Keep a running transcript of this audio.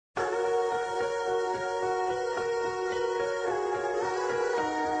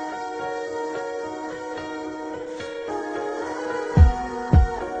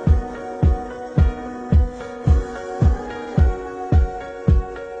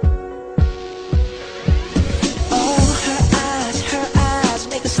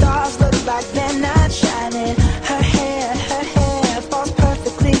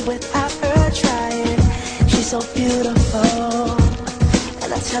so beautiful,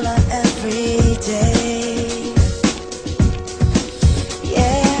 and I tell her every day.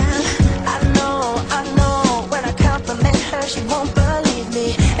 Yeah, I know, when I compliment her, she won't believe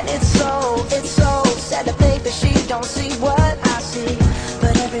me. And it's so sad to think that she don't see what I see.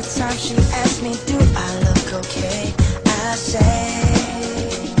 But every time she asks me, do I look okay, I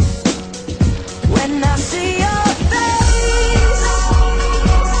say, when I see your face,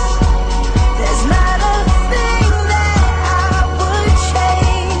 there's not a thing that I would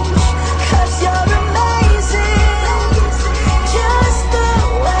change, 'cause you're amazing, just the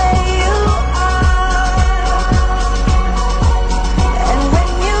way you are. And when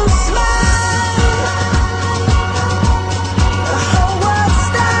you smile, the whole world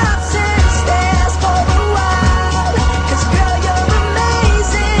stops and stares for a while, 'cause girl, you're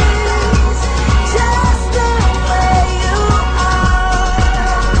amazing, just the way you are.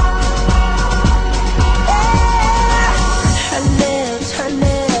 Yeah. Her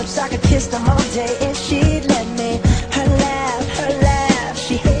lips, I could kiss them all